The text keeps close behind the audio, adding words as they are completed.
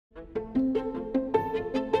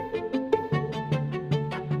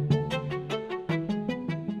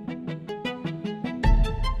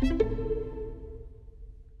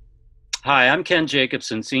Hi, I'm Ken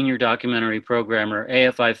Jacobson, Senior Documentary Programmer,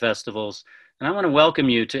 AFI Festivals, and I want to welcome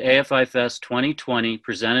you to AFI Fest 2020,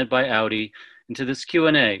 presented by Audi, and to this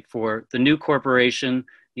Q&A for The New Corporation,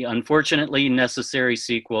 the Unfortunately Necessary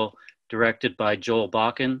Sequel, directed by Joel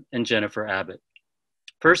Bakan and Jennifer Abbott.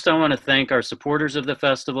 First, I want to thank our supporters of the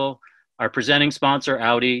festival, our presenting sponsor,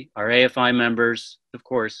 Audi, our AFI members, of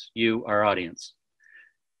course, you, our audience.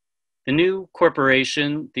 The New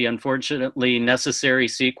Corporation, the Unfortunately Necessary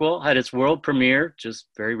Sequel, had its world premiere just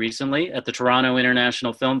very recently at the Toronto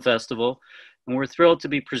International Film Festival, and we're thrilled to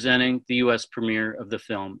be presenting the US premiere of the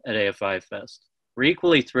film at AFI Fest. We're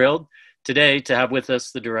equally thrilled today to have with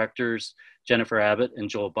us the directors Jennifer Abbott and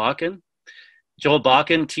Joel Bakan. Joel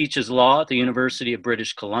Bakan teaches law at the University of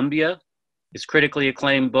British Columbia. His critically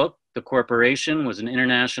acclaimed book, The Corporation, was an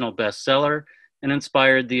international bestseller and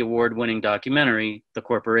inspired the award-winning documentary, The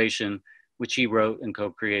Corporation, which he wrote and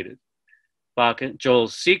co-created.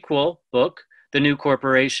 Joel's sequel book, The New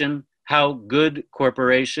Corporation, How Good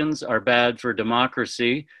Corporations Are Bad for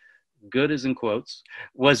Democracy, good is in quotes,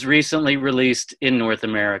 was recently released in North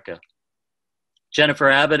America. Jennifer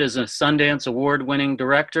Abbott is a Sundance Award-winning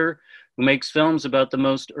director who makes films about the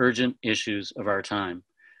most urgent issues of our time.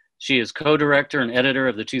 She is co-director and editor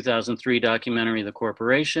of the 2003 documentary, The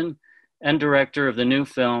Corporation, and director of the new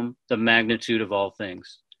film, The Magnitude of All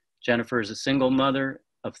Things. Jennifer is a single mother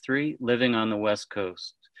of 3 living on the West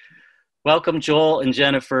Coast. Welcome, Joel and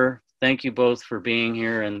Jennifer. Thank you both for being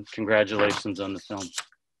here, and congratulations on the film.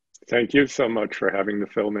 Thank you so much for having the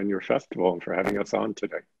film in your festival and for having us on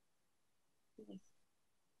today.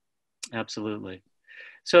 Absolutely.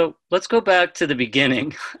 So let's go back to the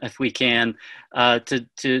beginning, if we can,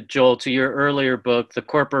 to Joel, to your earlier book, The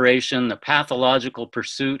Corporation, The Pathological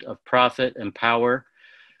Pursuit of Profit and Power,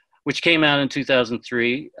 which came out in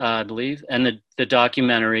 2003, I believe, and the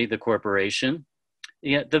documentary, The Corporation.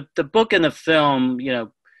 Yeah, the book and the film,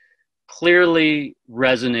 clearly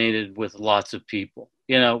resonated with lots of people.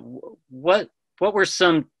 What were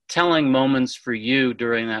some telling moments for you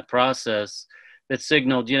during that process that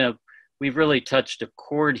signaled, we've really touched a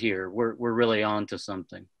chord here. We're really on to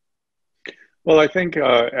something. Well, I think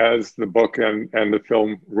as the book and the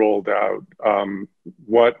film rolled out,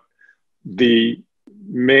 what the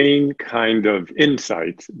main kind of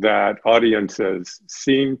insight that audiences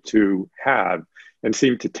seem to have and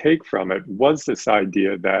seem to take from it was this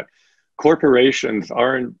idea that corporations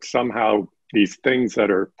aren't somehow these things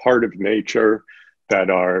that are part of nature,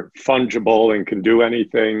 that are fungible and can do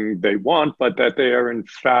anything they want, but that they are in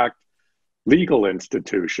fact legal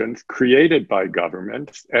institutions created by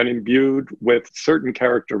governments and imbued with certain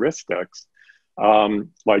characteristics,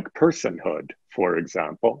 like personhood, for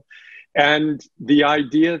example. And the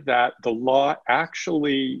idea that the law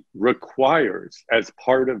actually requires, as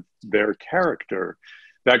part of their character,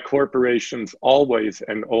 that corporations always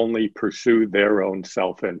and only pursue their own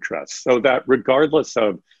self-interest. So that regardless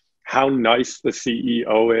of how nice the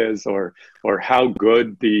CEO is or how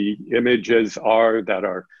good the images are that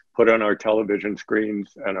are put on our television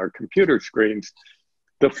screens and our computer screens,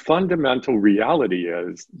 the fundamental reality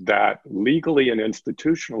is that legally and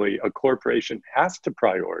institutionally, a corporation has to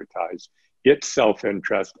prioritize its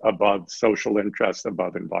self-interest above social interest,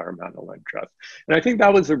 above environmental interest. And I think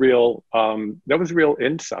that was a real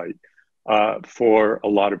insight for a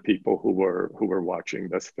lot of people who were watching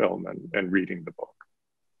this film and reading the book.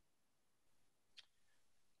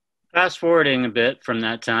 Fast forwarding a bit from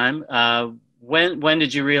that time, when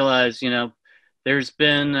did you realize, there's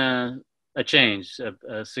been a change,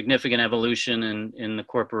 a significant evolution in the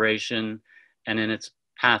corporation and in its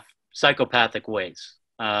psychopathic ways?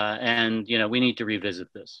 And, we need to revisit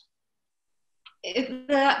this.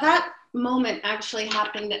 That moment actually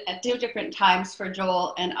happened at 2 different times for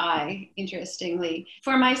Joel and I, interestingly.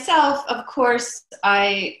 For myself, of course,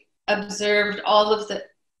 I observed all of the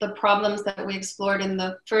problems that we explored in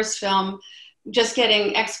the first film just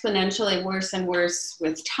getting exponentially worse and worse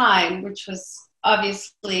with time, which was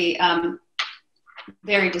obviously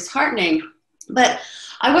very disheartening. But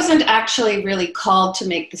I wasn't actually really called to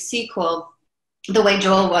make the sequel the way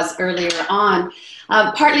Joel was earlier on,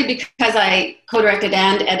 partly because I co-directed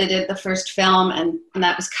and edited the first film, and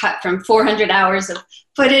that was cut from 400 hours of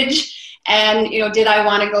footage. And, did I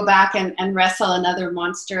want to go back and wrestle another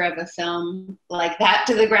monster of a film like that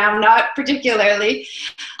to the ground? Not particularly.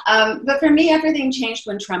 But for me, everything changed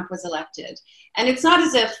when Trump was elected. And it's not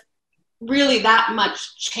as if really that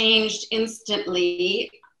much changed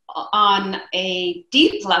instantly on a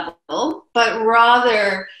deep level, but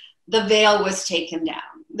rather the veil was taken down.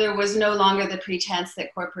 There was no longer the pretense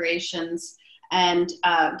that corporations and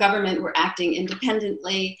government were acting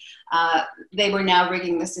independently. They were now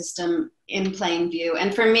rigging the system in plain view.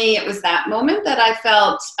 And for me, it was that moment that I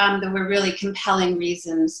felt there were really compelling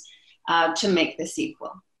reasons to make the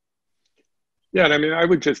sequel. Yeah, and I mean, I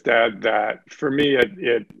would just add that for me,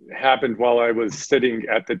 it happened while I was sitting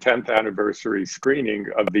at the 10th anniversary screening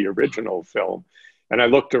of the original film. And I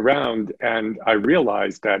looked around and I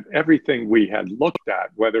realized that everything we had looked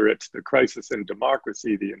at, whether it's the crisis in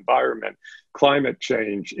democracy, the environment, climate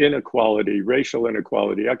change, inequality, racial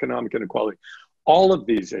inequality, economic inequality, all of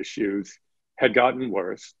these issues had gotten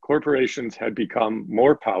worse. Corporations had become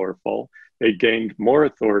more powerful. They gained more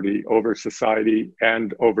authority over society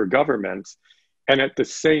and over governments. And at the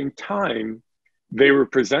same time, they were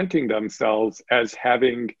presenting themselves as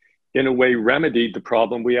having, in a way, remedied the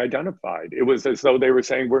problem we identified. It was as though they were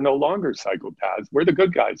saying, we're no longer psychopaths. We're the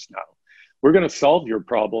good guys now. We're going to solve your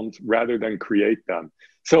problems rather than create them.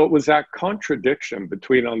 So it was that contradiction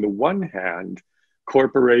between, on the one hand,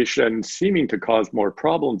 corporations seeming to cause more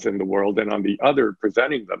problems in the world, and on the other,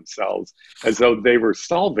 presenting themselves as though they were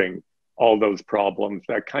solving all those problems,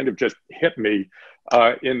 that kind of just hit me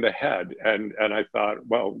in the head. And I thought,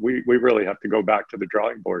 well, we really have to go back to the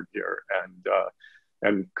drawing board here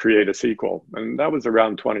and create a sequel. And that was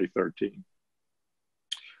around 2013.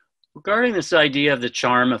 Regarding this idea of the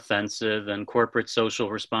charm offensive and corporate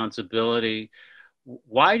social responsibility,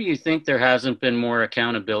 why do you think there hasn't been more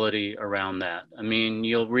accountability around that? I mean,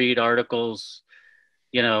 you'll read articles,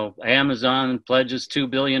 you know, Amazon pledges $2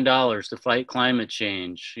 billion to fight climate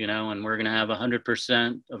change, you know, and we're going to have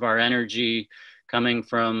 100% of our energy coming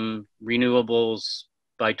from renewables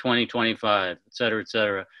by 2025, et cetera, et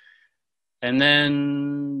cetera. And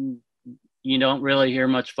then you don't really hear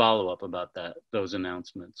much follow-up about those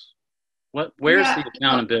announcements. Where's the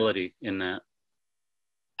accountability in that?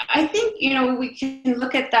 I think, you know, we can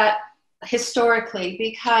look at that historically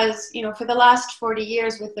because, you know, for the last 40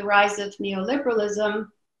 years with the rise of neoliberalism,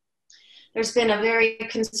 there's been a very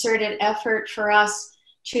concerted effort for us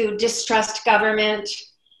to distrust government,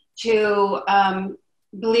 to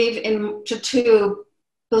believe in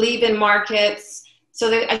markets.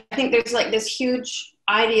 So I think there's like this huge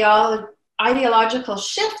ideological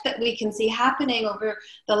shift that we can see happening over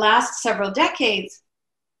the last several decades,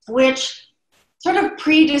 which sort of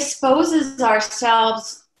predisposes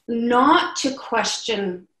ourselves not to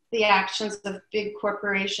question the actions of big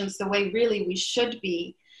corporations the way really we should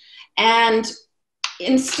be. And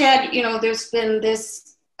instead, you know, there's been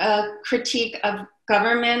this critique of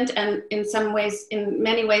government and in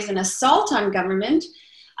many ways, an assault on government.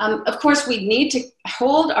 Of course, we need to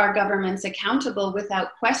hold our governments accountable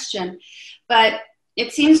without question, but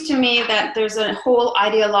it seems to me that there's a whole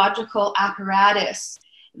ideological apparatus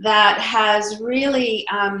that has really,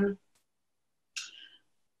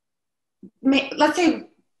 let's say,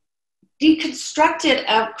 deconstructed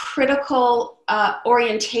a critical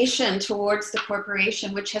orientation towards the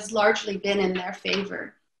corporation, which has largely been in their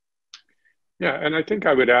favor. Yeah, and I think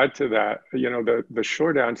I would add to that, you know, the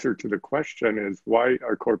short answer to the question is, why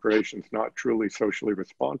are corporations not truly socially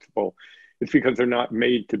responsible? It's because they're not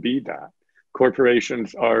made to be that.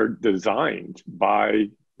 Corporations are designed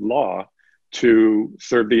by law to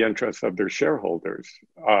serve the interests of their shareholders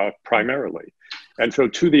primarily. And so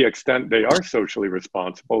to the extent they are socially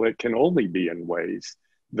responsible, it can only be in ways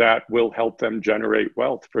that will help them generate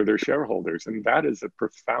wealth for their shareholders. And that is a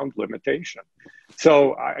profound limitation.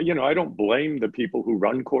 So, I don't blame the people who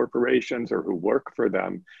run corporations or who work for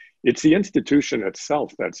them. It's the institution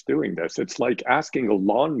itself that's doing this. It's like asking a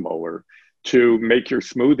lawnmower to make your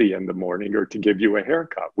smoothie in the morning or to give you a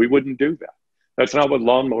haircut. We wouldn't do that. That's not what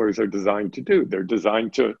lawnmowers are designed to do. They're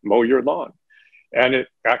designed to mow your lawn. And it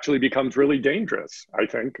actually becomes really dangerous, I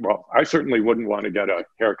think. Well, I certainly wouldn't want to get a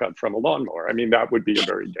haircut from a lawnmower. I mean, that would be a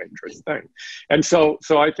very dangerous thing. And so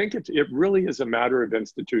I think it really is a matter of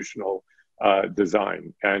institutional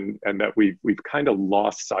design, and that we've kind of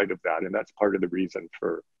lost sight of that. And that's part of the reason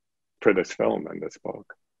for this film and this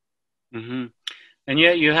book. Mm-hmm. And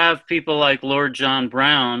yet you have people like Lord John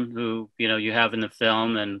Brown, who, you know, you have in the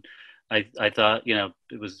film. And I thought, you know,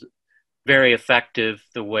 it was very effective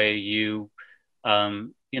the way you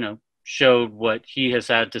showed what he has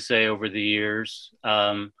had to say over the years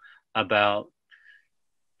about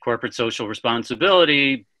corporate social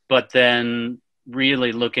responsibility, but then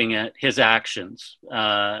really looking at his actions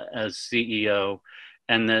as CEO,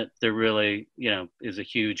 and that there really, you know, is a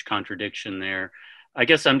huge contradiction there. I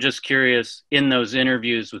guess I'm just curious, in those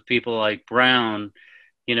interviews with people like Brown,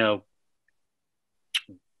 you know,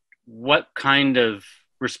 what kind of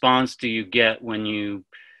response do you get when you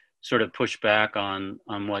sort of push back on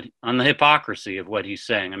the hypocrisy of what he's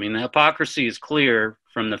saying. I mean, the hypocrisy is clear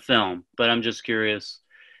from the film, but I'm just curious,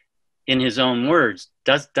 in his own words,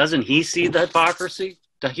 doesn't he see the hypocrisy?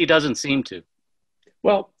 He doesn't seem to.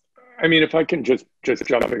 Well, I mean, if I can just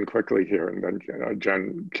jump in quickly here, and then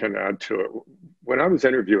Jen can add to it. When I was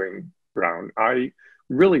interviewing Brown, I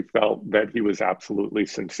really felt that he was absolutely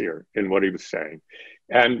sincere in what he was saying.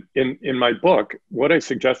 And in my book, what I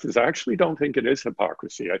suggest is I actually don't think it is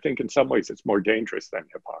hypocrisy. I think in some ways it's more dangerous than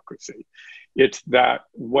hypocrisy. It's that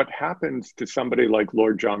what happens to somebody like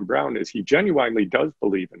Lord John Brown is he genuinely does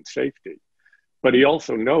believe in safety, but he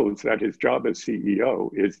also knows that his job as CEO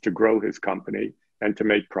is to grow his company and to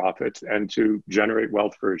make profits and to generate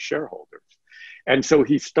wealth for his shareholders. And so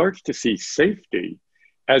he starts to see safety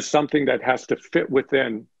as something that has to fit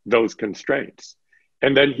within those constraints.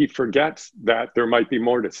 And then he forgets that there might be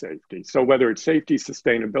more to safety. So whether it's safety,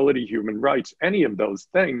 sustainability, human rights, any of those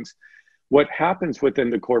things, what happens within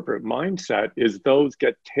the corporate mindset is those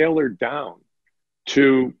get tailored down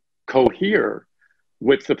to cohere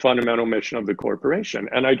with the fundamental mission of the corporation.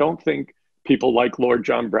 And I don't think people like Lord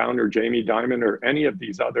John Brown or Jamie Dimon or any of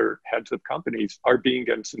these other heads of companies are being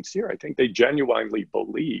insincere. I think they genuinely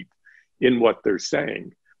believe in what they're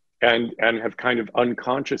saying and have kind of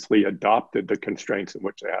unconsciously adopted the constraints in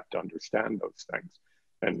which they have to understand those things.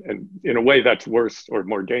 And in a way that's worse or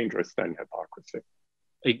more dangerous than hypocrisy.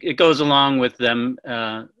 It goes along with them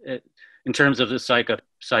in terms of the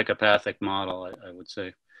psychopathic model, I would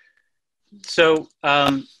say. So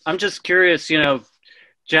I'm just curious,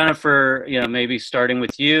 Jennifer, maybe starting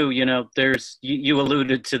with you, you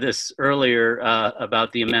alluded to this earlier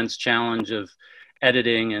about the immense challenge of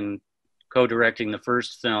editing and co-directing the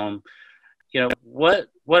first film. What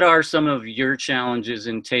are some of your challenges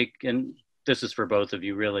in and this is for both of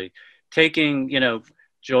you really, taking,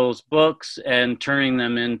 Joel's books and turning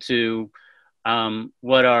them into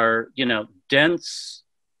what are, dense,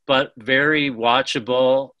 but very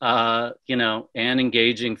watchable, and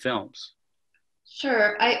engaging films?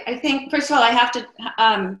 Sure. I think, first of all, I have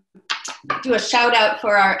to do a shout out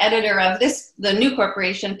for our editor of the new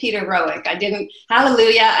corporation, Peter Rowick. I didn't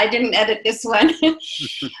edit this one.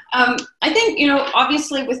 I think,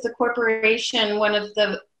 obviously with the corporation, one of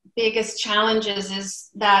the biggest challenges is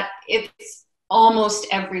that it's almost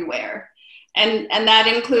everywhere. And that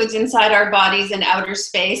includes inside our bodies and outer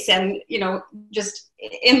space and, just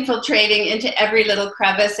infiltrating into every little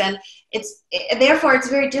crevice. And therefore it's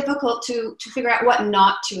very difficult to figure out what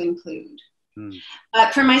not to include.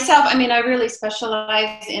 But for myself, I really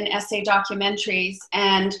specialize in essay documentaries.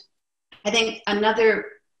 And I think another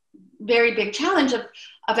very big challenge of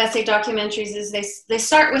essay documentaries is they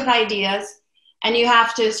start with ideas, and you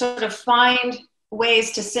have to sort of find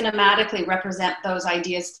ways to cinematically represent those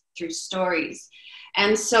ideas through stories.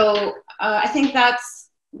 And so I think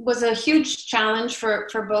was a huge challenge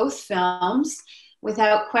for both films,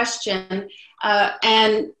 without question.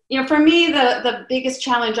 And, for me, the biggest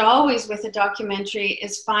challenge always with a documentary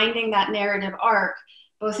is finding that narrative arc,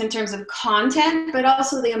 both in terms of content, but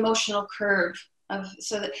also the emotional curve. And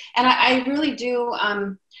I really do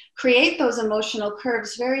create those emotional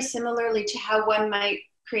curves very similarly to how one might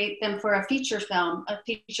create them for a feature film, a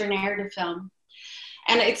feature narrative film.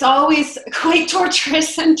 And it's always quite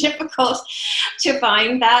torturous and difficult to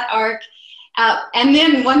find that arc. And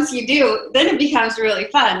then once you do, then it becomes really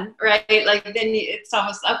fun, right? Like then it's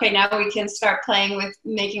almost, okay, now we can start playing with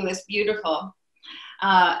making this beautiful.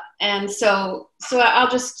 And so I'll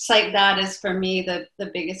just cite that as, for me,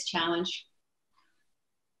 the biggest challenge.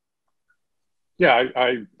 Yeah,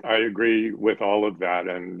 I agree with all of that.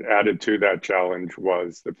 And added to that challenge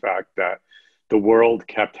was the fact that the world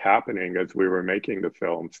kept happening as we were making the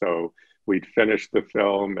film. So we'd finished the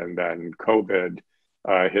film and then COVID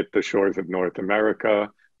hit the shores of North America.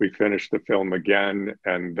 We finished the film again,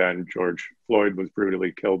 and then George Floyd was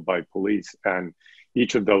brutally killed by police. And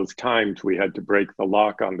each of those times we had to break the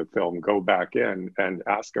lock on the film, go back in and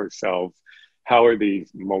ask ourselves, how are these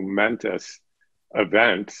momentous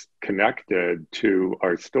events connected to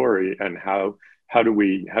our story, and how do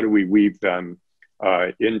we weave them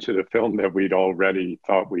into the film that we'd already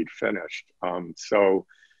thought we'd finished? So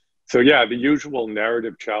yeah, the usual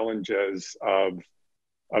narrative challenges of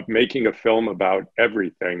making a film about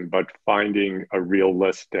everything, but finding a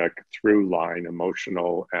realistic through line,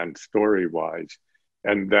 emotional and story-wise,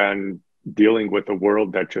 and then dealing with a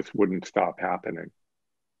world that just wouldn't stop happening.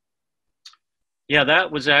 Yeah,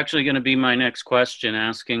 that was actually going to be my next question,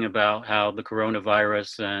 asking about how the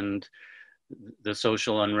coronavirus and the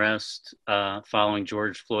social unrest following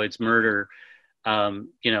George Floyd's murder,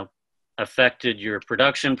 affected your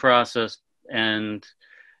production process and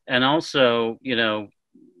and also, you know,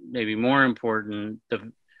 maybe more important,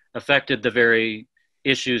 affected the very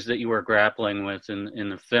issues that you were grappling with in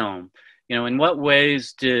the film. You know, in what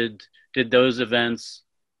ways did those events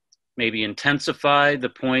maybe intensify the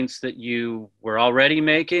points that you were already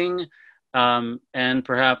making, and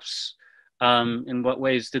perhaps in what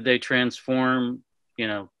ways did they transform, you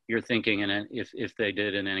know, your thinking in it, if they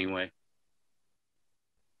did in any way?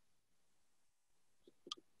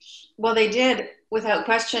 Well, they did, without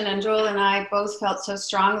question. And Joel and I both felt so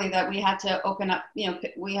strongly that we had to open up, you know,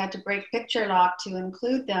 we had to break picture lock to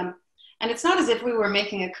include them. And it's not as if we were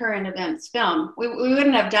making a current events film. We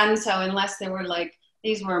wouldn't have done so unless there were like,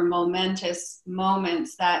 these were momentous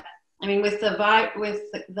moments that, I mean, with the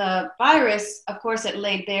virus, of course, it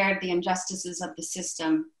laid bare the injustices of the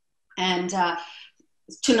system. And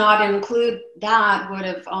to not include that would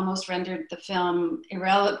have almost rendered the film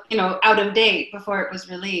irrelevant, you know, out of date before it was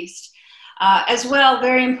released. As well,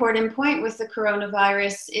 very important point with the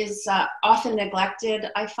coronavirus is often neglected,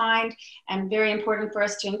 I find, and very important for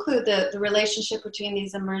us to include the relationship between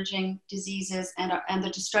these emerging diseases and the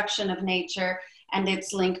destruction of nature and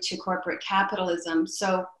its link to corporate capitalism.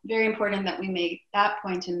 So very important that we make that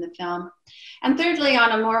point in the film. And thirdly,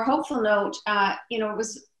 on a more hopeful note, you know, it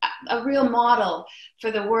was a real model for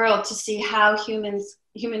the world to see how humans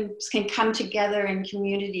can come together in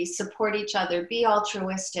communities, support each other, be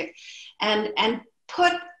altruistic, and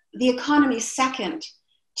put the economy second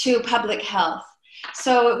to public health.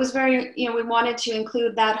 So it was very, you know, we wanted to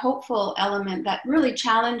include that hopeful element that really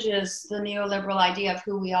challenges the neoliberal idea of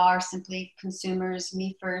who we are, simply consumers,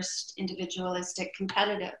 me first, individualistic,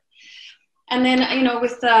 competitive. And then, you know,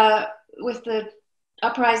 with the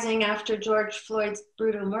uprising after George Floyd's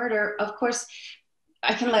brutal murder, of course,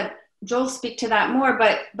 I can let Joel speak to that more,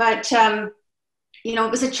 but you know,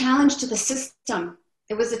 it was a challenge to the system.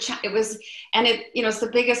 It was you know, it's the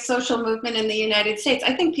biggest social movement in the United States.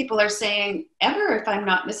 I think people are saying ever, if I'm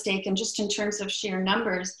not mistaken, just in terms of sheer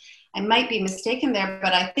numbers. I might be mistaken there,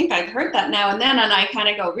 but I think I've heard that now and then, and I kind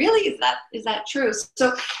of go, really, is that true?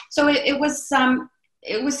 So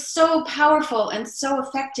it was so powerful and so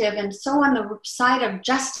effective and so on the side of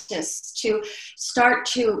justice to start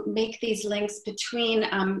to make these links between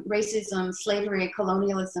racism, slavery,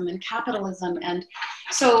 colonialism, and capitalism. And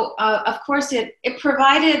so, of course, it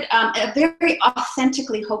provided a very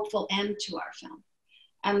authentically hopeful end to our film.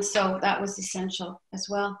 And so that was essential as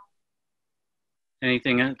well.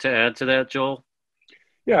 Anything to add to that, Joel?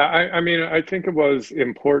 Yeah, I mean, I think it was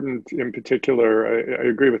important in particular. I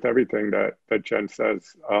agree with everything that Jen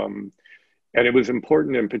says. And it was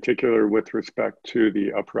important in particular with respect to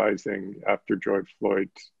the uprising after George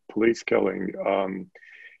Floyd's police killing.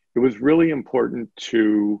 It was really important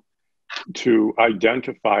to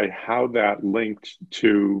identify how that linked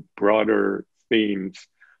to broader themes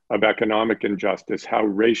of economic injustice, how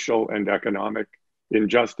racial and economic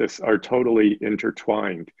injustice are totally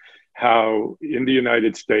intertwined. How in the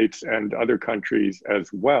United States and other countries as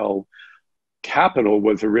well, capital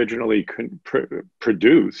was originally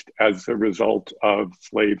produced as a result of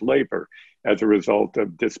slave labor, as a result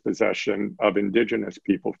of dispossession of indigenous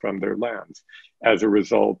people from their lands, as a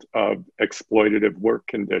result of exploitative work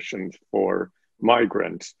conditions for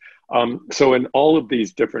migrants. So in all of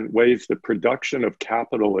these different ways, the production of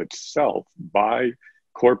capital itself by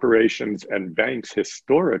corporations and banks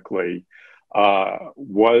historically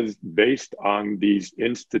was based on these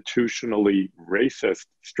institutionally racist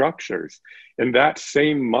structures. And that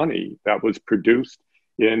same money that was produced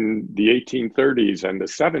in the 1830s and the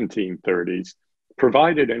 1730s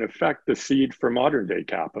provided, in effect, the seed for modern day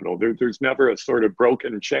capital. There's never a sort of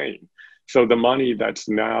broken chain. So the money that's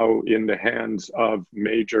now in the hands of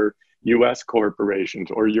major US corporations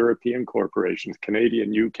or European corporations,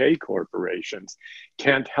 Canadian, UK corporations,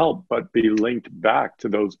 can't help but be linked back to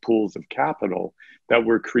those pools of capital that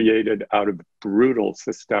were created out of brutal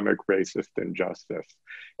systemic racist injustice.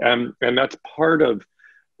 And that's part of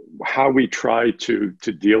how we try to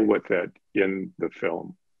deal with it in the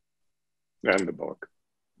film and the book.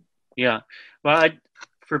 Yeah. Well,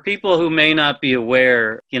 for people who may not be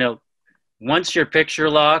aware, you know, once you're picture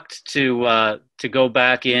locked to go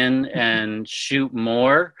back in and shoot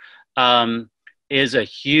more is a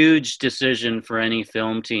huge decision for any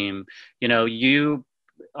film team. You know, you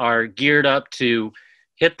are geared up to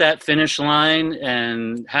hit that finish line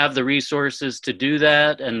and have the resources to do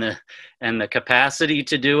that and the capacity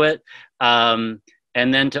to do it, and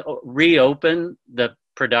then to reopen the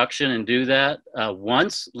production and do that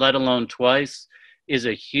once, let alone twice, is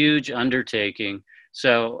a huge undertaking.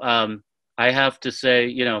 So I have to say,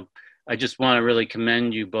 you know, I just want to really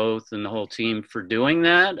commend you both and the whole team for doing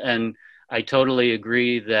that. And I totally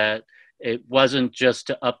agree that it wasn't just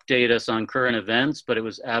to update us on current events, but it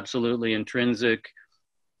was absolutely intrinsic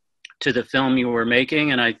to the film you were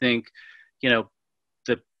making. And I think, you know,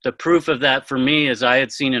 the proof of that for me is I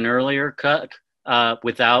had seen an earlier cut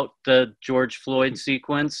without the George Floyd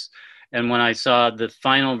sequence. And when I saw the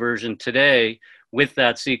final version today with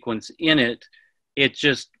that sequence in it, it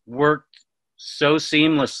just worked so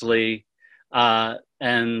seamlessly.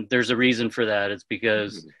 And there's a reason for that. It's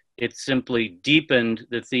because it simply deepened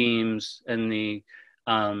the themes and the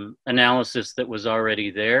analysis that was already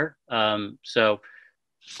there. So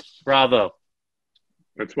bravo.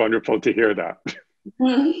 It's wonderful to hear that.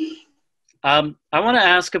 I want to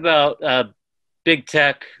ask about big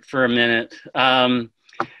tech for a minute,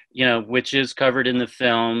 you know, which is covered in the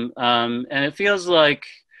film. And it feels like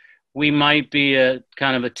we might be at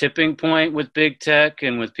kind of a tipping point with big tech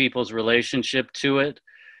and with people's relationship to it.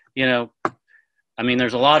 You know, I mean,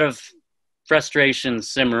 there's a lot of frustration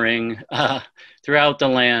simmering throughout the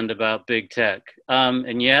land about big tech.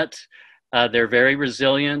 And yet they're very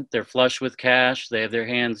resilient. They're flush with cash. They have their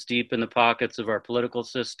hands deep in the pockets of our political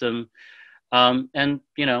system. And,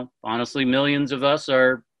 you know, honestly, millions of us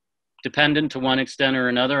are dependent to one extent or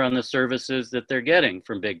another on the services that they're getting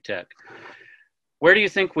from big tech. Where do you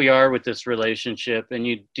think we are with this relationship? And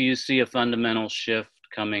do you see a fundamental shift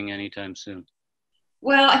coming anytime soon?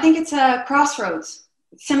 Well, I think it's a crossroads,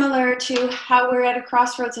 similar to how we're at a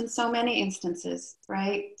crossroads in so many instances,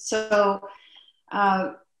 right? So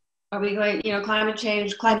are we going, you know, climate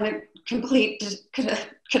change, climate complete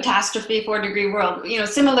catastrophe, 4-degree world, you know,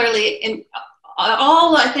 similarly in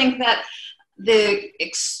all, I think that the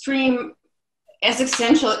extreme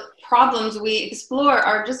existential problems we explore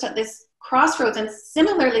are just at this crossroads. And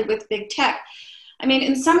similarly with big tech, I mean,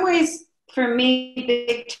 in some ways for me,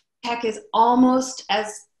 big tech is almost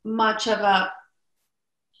as much of a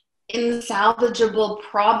insalvageable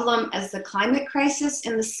problem as the climate crisis,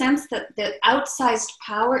 in the sense that the outsized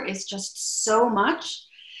power is just so much.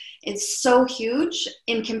 It's so huge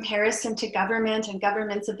in comparison to government and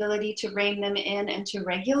government's ability to rein them in and to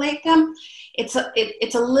regulate them. It's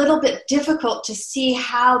a little bit difficult to see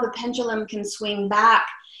how the pendulum can swing back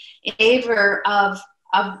in favor of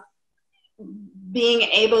being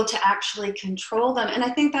able to actually control them. And I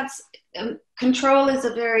think that's control is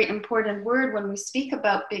a very important word when we speak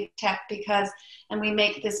about big tech, because, and we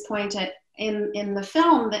make this point in the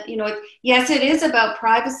film, that, you know, yes, it is about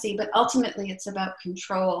privacy, but ultimately it's about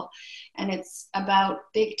control. And it's about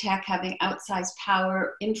big tech having outsized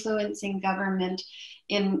power, influencing government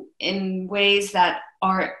in ways that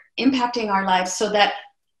are impacting our lives, so that,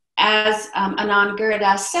 as Anand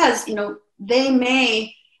Giridharadas says, you know, they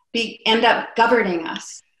may end up governing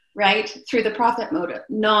us, right, through the profit motive,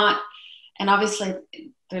 not, and obviously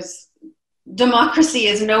there's, democracy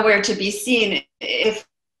is nowhere to be seen if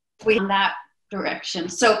we in that direction.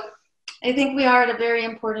 So I think we are at a very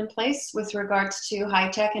important place with regards to high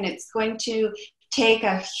tech, and it's going to take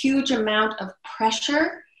a huge amount of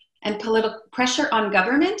pressure and political pressure on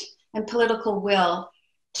government and political will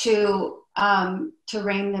to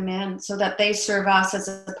rein them in, so that they serve us as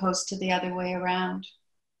opposed to the other way around.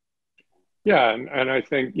 Yeah, and I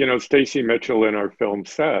think, you know, Stacy Mitchell in our film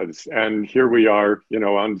says, and here we are, you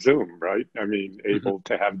know, on Zoom, right? I mean, able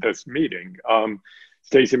to have this meeting.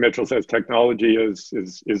 Stacy Mitchell says technology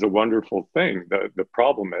is a wonderful thing. The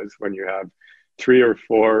problem is when you have 3 or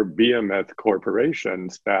 4 behemoth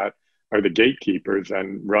corporations that are the gatekeepers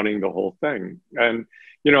and running the whole thing. And,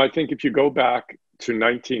 you know, I think if you go back to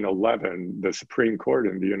 1911, the Supreme Court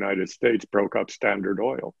in the United States broke up Standard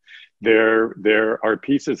Oil. There are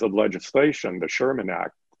pieces of legislation, the Sherman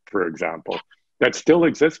Act, for example, that still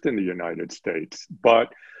exist in the United States,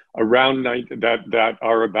 but around that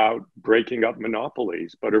are about breaking up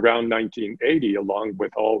monopolies. But around 1980, along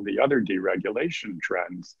with all the other deregulation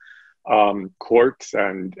trends, courts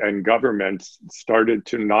and governments started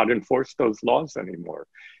to not enforce those laws anymore.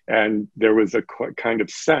 And there was a kind of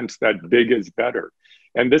sense that big is better.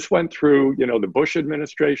 And this went through, you know, the Bush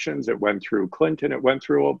administrations, it went through Clinton, it went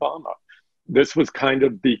through Obama. This was kind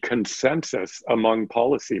of the consensus among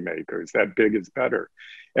policymakers that big is better.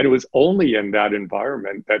 And it was only in that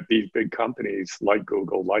environment that these big companies like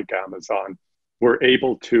Google, like Amazon, were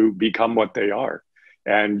able to become what they are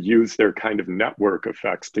and use their kind of network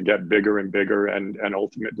effects to get bigger and bigger and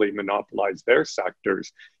ultimately monopolize their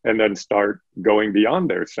sectors, and then start going beyond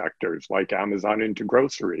their sectors, like Amazon into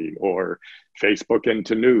grocery or Facebook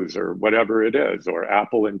into news or whatever it is, or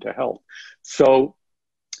Apple into health. So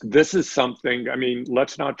this is something, I mean,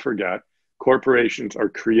 let's not forget, corporations are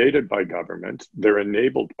created by government, they're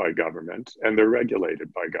enabled by government, and they're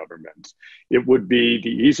regulated by government. It would be the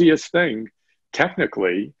easiest thing,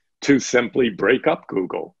 technically, to simply break up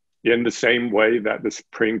Google in the same way that the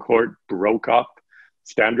Supreme Court broke up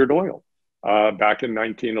Standard Oil back in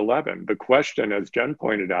 1911. The question, as Jen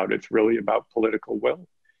pointed out, it's really about political will.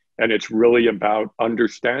 And it's really about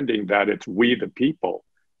understanding that it's we, the people,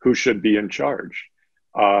 who should be in charge.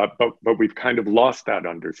 But we've kind of lost that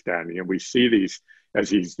understanding, and we see these as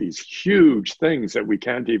these huge things that we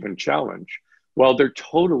can't even challenge. Well, they're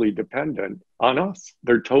totally dependent on us.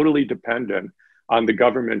 They're totally dependent on the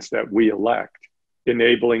governments that we elect,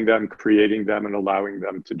 enabling them, creating them, and allowing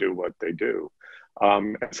them to do what they do.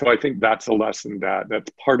 So I think that's a lesson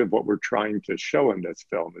that's part of what we're trying to show in this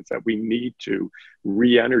film, is that we need to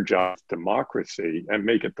re-energize democracy and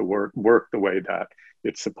make it work the way that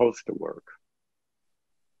it's supposed to work.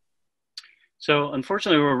 So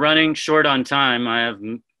unfortunately, we're running short on time. I have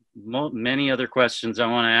many other questions I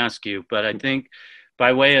want to ask you, but I think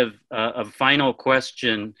by way of a final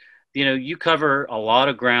question, you know, you cover a lot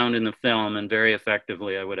of ground in the film, and very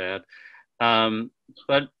effectively, I would add.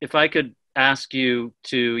 But if I could ask you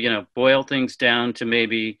to, you know, boil things down to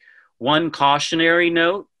maybe one cautionary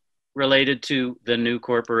note related to the new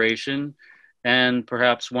corporation, and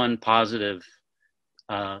perhaps one positive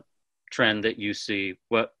trend that you see,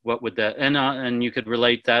 what would that, and you could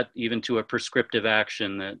relate that even to a prescriptive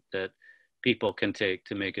action that people can take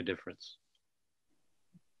to make a difference.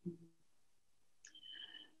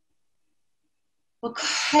 Well,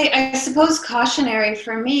 I suppose cautionary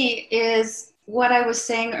for me is what I was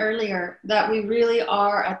saying earlier, that we really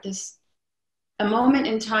are at a moment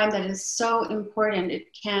in time that is so important, it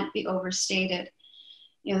can't be overstated.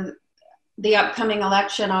 You know, the upcoming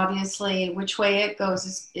election, obviously, which way it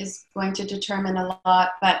goes is going to determine a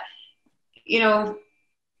lot. But, you know,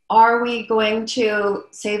 are we going to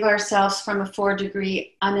save ourselves from a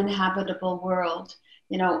 4-degree uninhabitable world?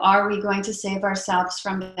 You know, are we going to save ourselves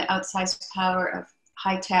from the outsized power of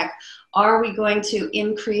high tech? Are we going to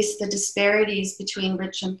increase the disparities between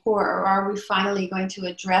rich and poor? Or are we finally going to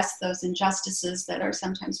address those injustices that are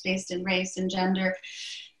sometimes based in race and gender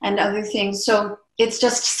and other things? So it's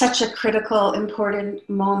just such a critical, important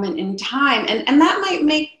moment in time. And that might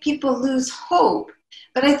make people lose hope.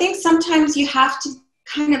 But I think sometimes you have to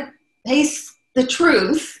kind of face the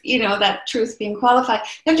truth, you know, that truth being qualified.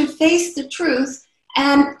 You have to face the truth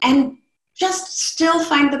and just still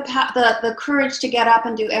find the courage to get up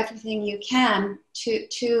and do everything you can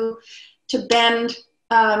to bend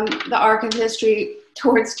the arc of history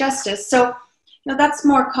towards justice. So, you know, that's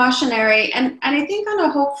more cautionary. And I think on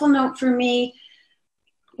a hopeful note for me,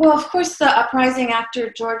 well, of course, the uprising after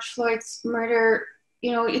George Floyd's murder,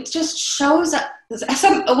 you know, it just shows up.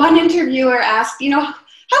 One interviewer asked, you know,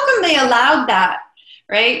 how come they allowed that,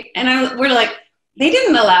 right? And we're like, they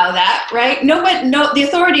didn't allow that, right? No, the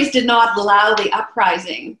authorities did not allow the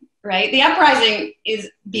uprising, right? The uprising is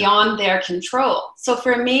beyond their control. So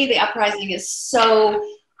for me, the uprising is so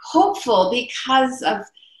hopeful because of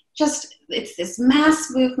just, it's this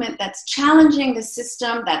mass movement that's challenging the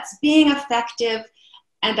system, that's being effective,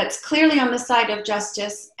 and that's clearly on the side of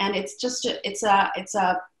justice. And it's just, it's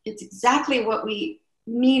exactly what we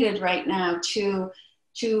needed right now to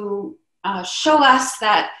show us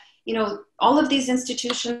that, you know, all of these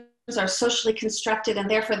institutions are socially constructed, and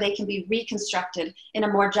therefore they can be reconstructed in a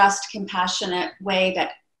more just, compassionate way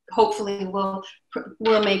that hopefully will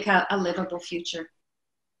make a livable future.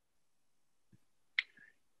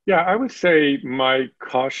 Yeah, I would say my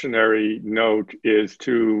cautionary note is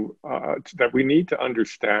that we need to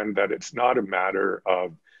understand that it's not a matter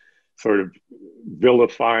of sort of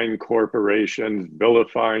vilifying corporations,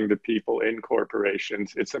 vilifying the people in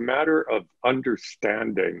corporations. It's a matter of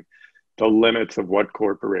understanding the limits of what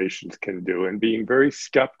corporations can do and being very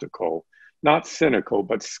skeptical, not cynical,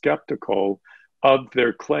 but skeptical of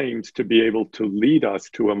their claims to be able to lead us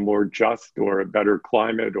to a more just or a better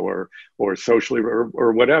climate or socially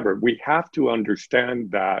or whatever. We have to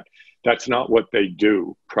understand that that's not what they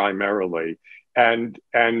do primarily. And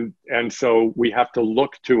so we have to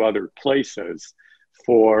look to other places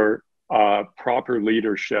for proper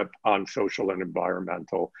leadership on social and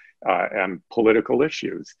environmental and political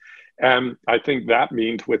issues. And I think that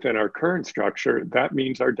means within our current structure, that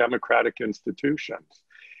means our democratic institutions.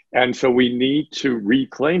 And so we need to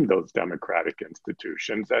reclaim those democratic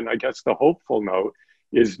institutions. And I guess the hopeful note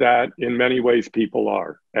is that in many ways people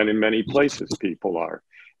are, and in many places people are.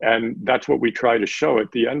 And that's what we try to show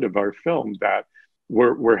at the end of our film, that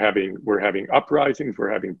we're having uprisings,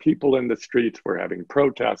 we're having people in the streets, we're having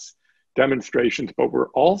protests, demonstrations, but we're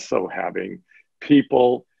also having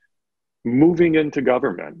people moving into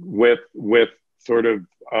government with sort of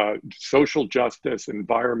social justice,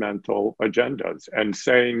 environmental agendas, and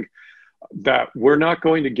saying that we're not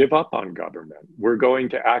going to give up on government. We're going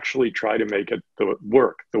to actually try to make it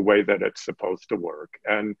work the way that it's supposed to work.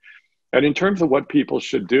 And in terms of what people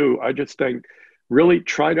should do, I just think really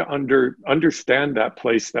try to understand that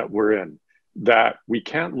place that we're in, that we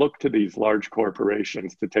can't look to these large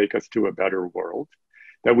corporations to take us to a better world,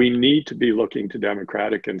 that we need to be looking to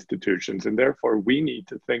democratic institutions, and therefore we need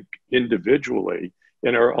to think individually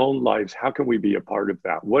in our own lives, how can we be a part of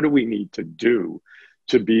that? What do we need to do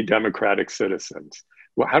to be democratic citizens?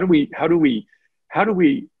 Well, how do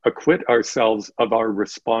we acquit ourselves of our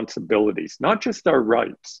responsibilities, not just our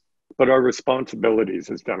rights, but our responsibilities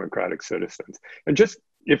as democratic citizens? And just,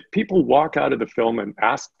 if people walk out of the film and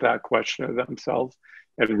ask that question of themselves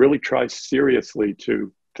and really try seriously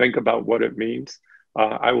to think about what it means,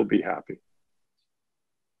 I will be happy.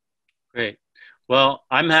 Great. Well,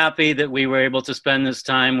 I'm happy that we were able to spend this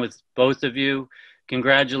time with both of you.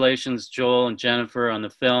 Congratulations, Joel and Jennifer, on the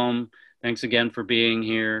film. Thanks again for being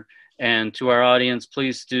here. And to our audience,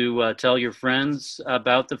 please do tell your friends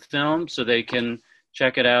about the film so they can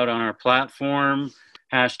check it out on our platform,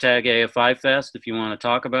 #AFIFest, if you want to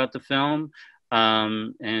talk about the film.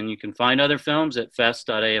 And you can find other films at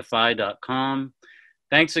fest.afi.com.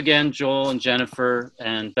 Thanks again, Joel and Jennifer,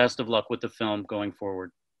 and best of luck with the film going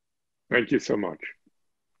forward. Thank you so much.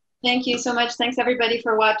 Thank you so much. Thanks everybody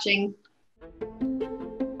for watching.